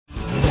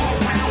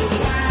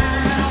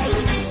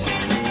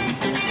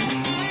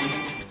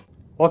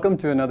Welcome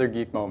to another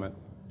Geek Moment.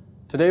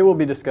 Today we'll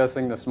be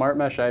discussing the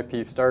SmartMesh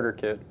IP Starter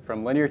Kit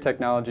from Linear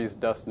Technology's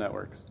Dust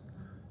Networks.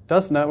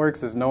 Dust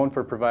Networks is known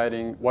for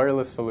providing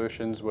wireless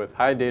solutions with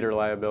high data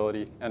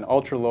reliability and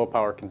ultra-low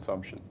power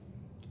consumption.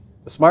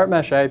 The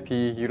SmartMesh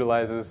IP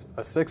utilizes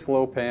a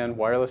 6-low-pan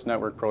wireless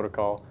network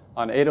protocol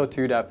on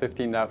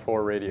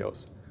 802.15.4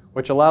 radios,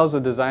 which allows a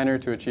designer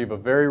to achieve a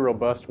very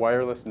robust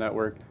wireless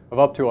network of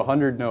up to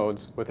 100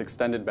 nodes with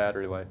extended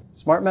battery life.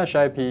 SmartMesh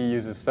IP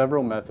uses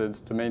several methods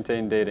to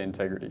maintain data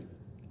integrity.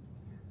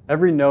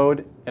 Every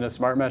node in a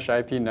SmartMesh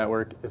IP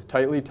network is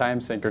tightly time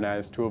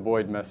synchronized to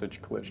avoid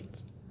message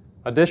collisions.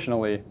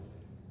 Additionally,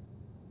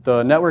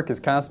 the network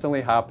is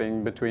constantly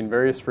hopping between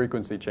various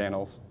frequency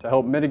channels to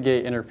help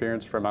mitigate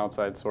interference from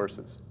outside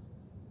sources.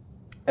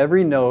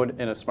 Every node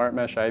in a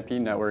SmartMesh IP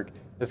network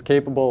is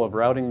capable of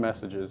routing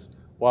messages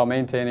while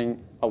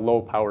maintaining a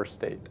low power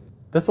state.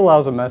 This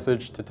allows a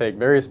message to take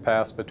various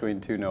paths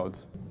between two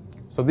nodes.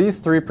 So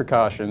these three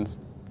precautions,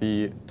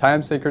 the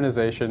time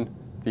synchronization,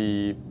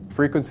 the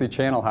frequency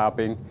channel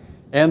hopping,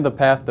 and the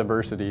path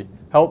diversity,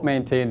 help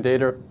maintain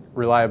data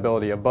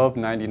reliability above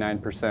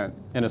 99%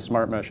 in a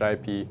SmartMesh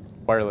IP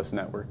wireless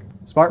network.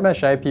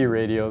 SmartMesh IP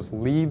radios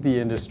lead the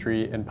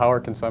industry in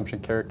power consumption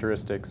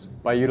characteristics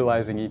by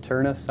utilizing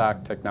Eterna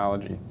SOC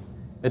technology.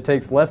 It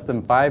takes less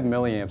than 5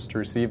 milliamps to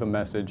receive a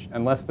message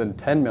and less than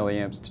 10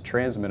 milliamps to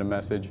transmit a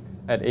message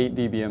at 8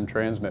 dBm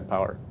transmit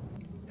power.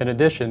 In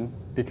addition,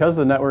 because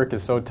the network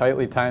is so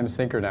tightly time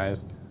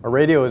synchronized, a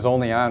radio is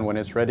only on when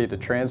it's ready to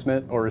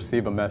transmit or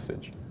receive a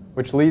message,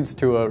 which leads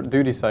to a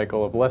duty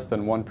cycle of less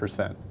than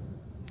 1%.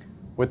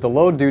 With the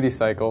low duty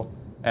cycle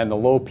and the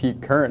low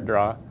peak current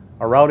draw,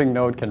 a routing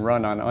node can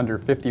run on under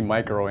 50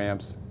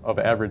 microamps of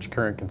average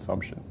current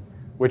consumption,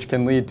 which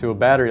can lead to a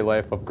battery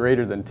life of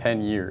greater than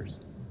 10 years.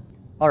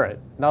 Alright,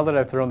 now that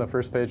I've thrown the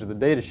first page of the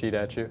datasheet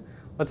at you,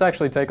 let's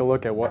actually take a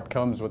look at what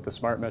comes with the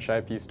SmartMesh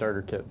IP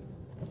Starter Kit.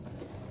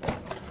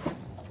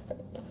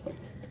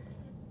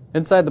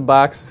 Inside the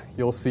box,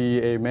 you'll see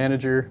a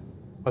manager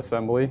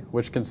assembly,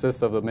 which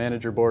consists of the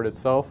manager board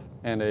itself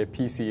and a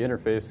PC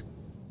interface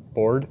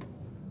board.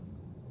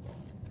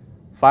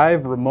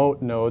 5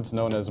 remote nodes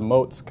known as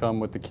motes come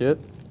with the kit,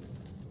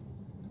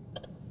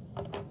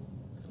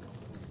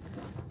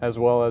 as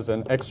well as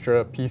an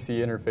extra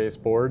PC interface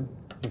board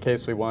in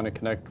case we want to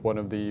connect one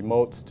of the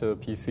motes to the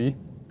PC.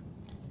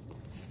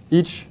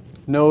 Each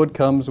node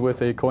comes with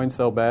a coin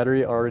cell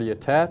battery already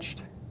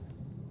attached,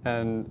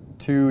 and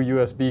 2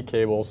 USB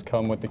cables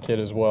come with the kit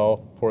as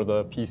well for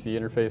the PC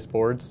interface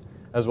boards,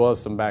 as well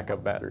as some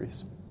backup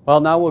batteries. Well,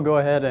 now we'll go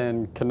ahead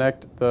and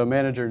connect the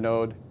manager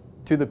node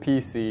to the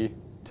PC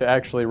to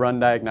actually run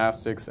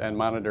diagnostics and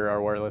monitor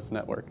our wireless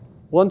network.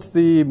 Once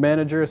the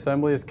manager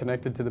assembly is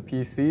connected to the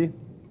PC,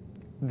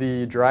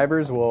 the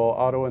drivers will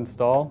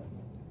auto-install.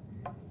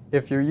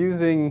 If you're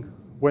using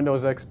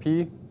Windows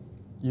XP,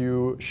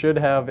 you should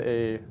have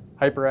a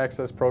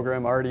HyperAccess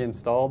program already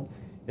installed.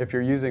 If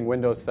you're using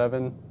Windows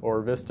 7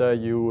 or Vista,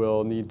 you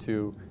will need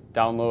to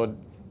download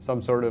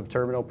some sort of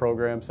terminal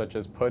program such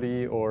as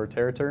PuTTY or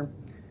TerraTerm.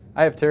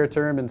 I have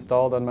TerraTerm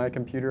installed on my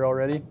computer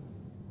already.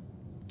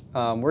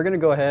 We're going to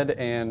go ahead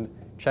and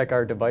check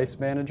our device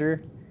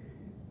manager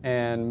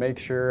and make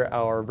sure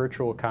our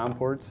virtual COM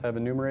ports have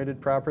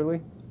enumerated properly.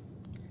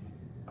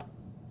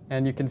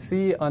 And you can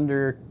see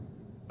under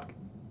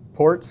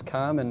ports,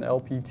 COM, and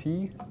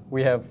LPT,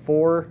 we have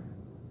 4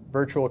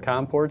 virtual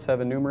COM ports have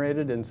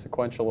enumerated in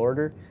sequential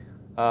order.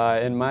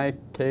 In my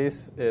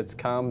case, it's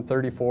COM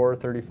 34,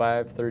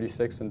 35,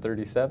 36, and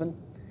 37.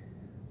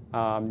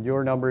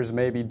 Your numbers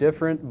may be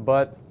different,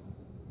 but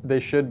they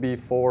should be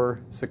 4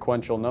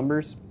 sequential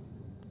numbers.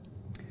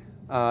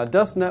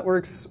 Dust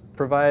Networks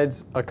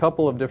provides a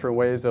couple of different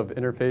ways of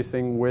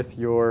interfacing with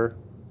your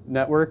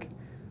network.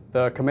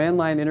 The command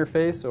line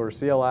interface, or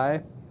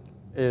CLI,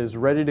 is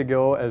ready to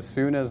go as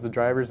soon as the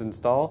drivers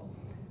install,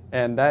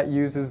 and that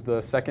uses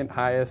the second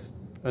highest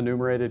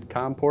enumerated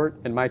COM port.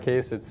 In my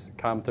case, it's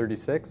COM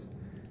 36.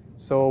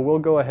 So we'll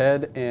go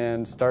ahead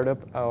and start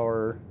up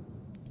our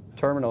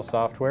terminal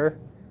software.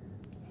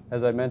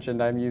 As I mentioned,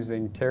 I'm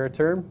using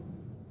TerraTerm.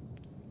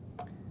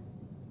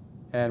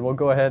 And we'll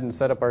go ahead and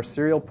set up our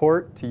serial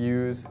port to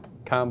use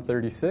COM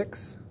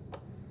 36.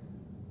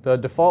 The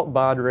default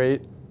baud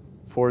rate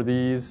for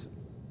these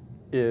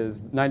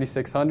is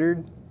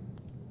 9600.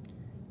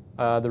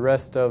 The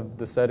rest of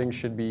the settings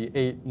should be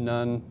 8,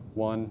 none,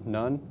 1,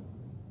 none,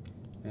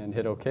 and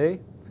hit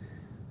OK.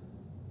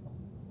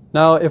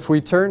 Now, if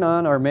we turn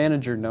on our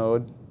manager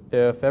node,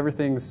 if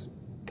everything's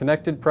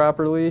connected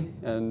properly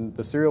and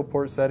the serial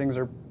port settings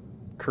are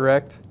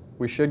correct,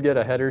 we should get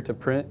a header to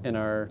print in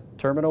our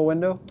terminal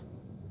window,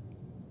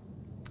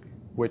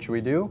 which we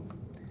do.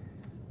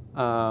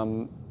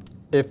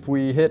 If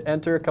we hit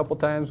enter a couple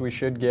times, we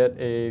should get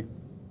a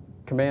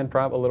command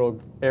prompt, a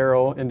little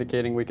arrow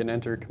indicating we can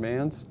enter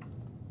commands.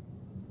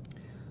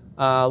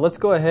 Let's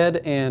go ahead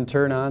and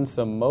turn on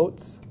some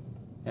motes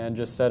and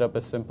just set up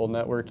a simple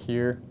network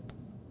here.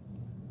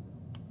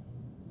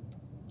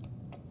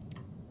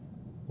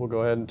 We'll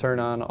go ahead and turn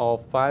on all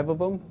 5 of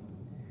them.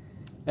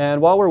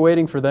 And while we're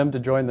waiting for them to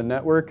join the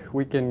network,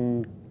 we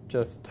can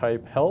just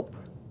type help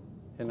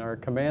in our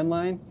command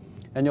line,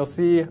 and you'll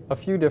see a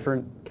few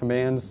different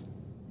commands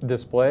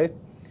display.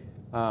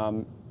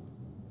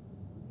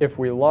 If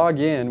we log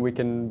in, we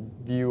can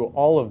view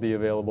all of the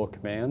available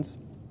commands.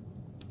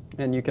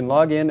 And you can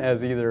log in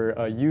as either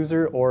a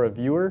user or a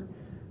viewer.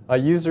 A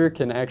user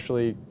can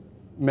actually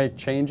make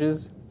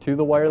changes to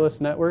the wireless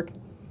network.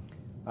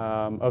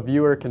 A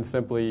viewer can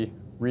simply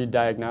read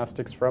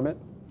diagnostics from it.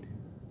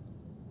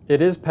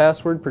 It is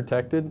password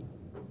protected,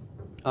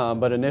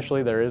 but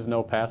initially there is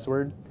no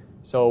password.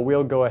 So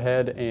we'll go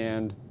ahead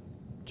and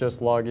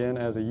just log in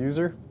as a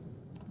user.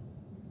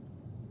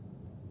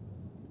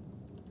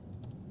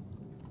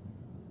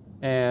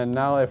 And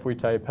now if we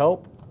type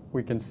help,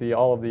 we can see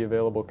all of the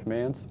available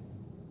commands.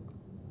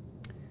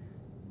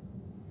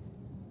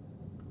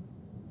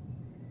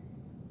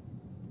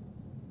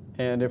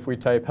 And if we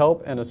type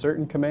help and a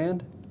certain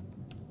command,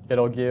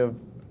 it'll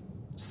give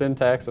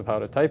syntax of how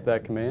to type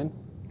that command.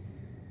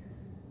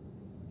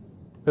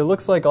 It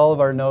looks like all of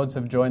our nodes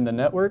have joined the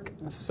network.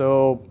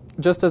 So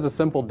just as a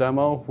simple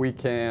demo, we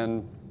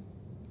can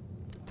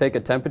take a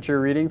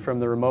temperature reading from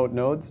the remote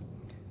nodes.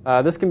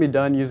 This can be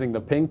done using the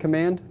ping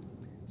command.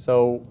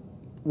 So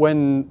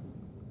when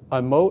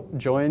a mote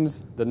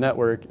joins the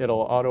network,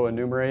 it'll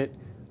auto-enumerate.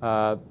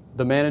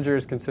 The manager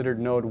is considered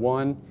node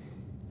 1,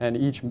 and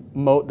each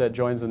mote that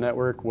joins the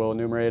network will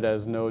enumerate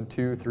as node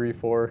 2, 3,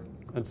 4,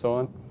 and so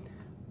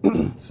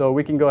on. So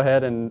we can go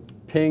ahead and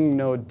ping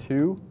node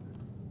 2,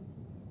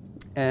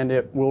 and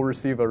it will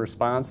receive a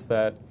response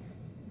that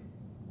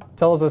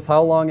tells us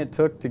how long it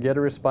took to get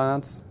a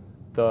response,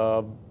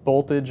 the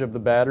voltage of the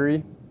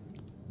battery,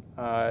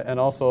 and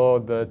also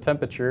the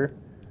temperature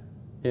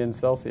in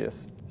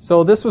Celsius.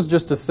 So this was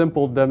just a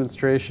simple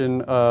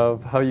demonstration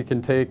of how you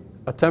can take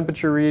a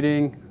temperature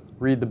reading,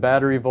 read the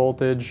battery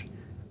voltage,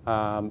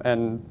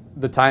 and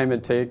the time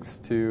it takes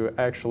to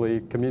actually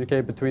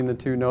communicate between the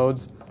two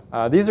nodes.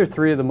 These are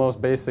three of the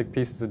most basic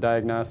pieces of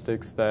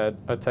diagnostics that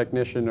a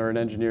technician or an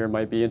engineer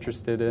might be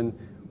interested in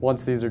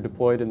once these are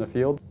deployed in the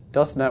field.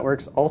 Dust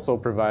Networks also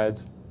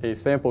provides a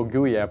sample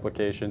GUI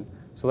application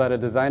so that a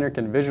designer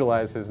can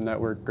visualize his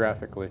network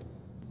graphically.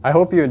 I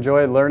hope you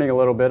enjoyed learning a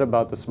little bit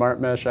about the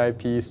SmartMesh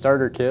IP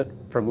starter kit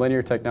from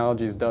Linear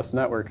Technologies Dust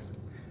Networks.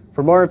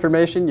 For more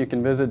information, you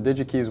can visit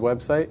DigiKey's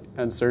website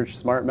and search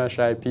SmartMesh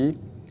IP,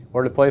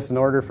 or to place an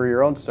order for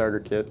your own starter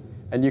kit,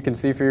 and you can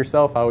see for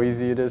yourself how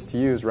easy it is to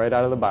use right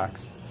out of the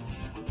box.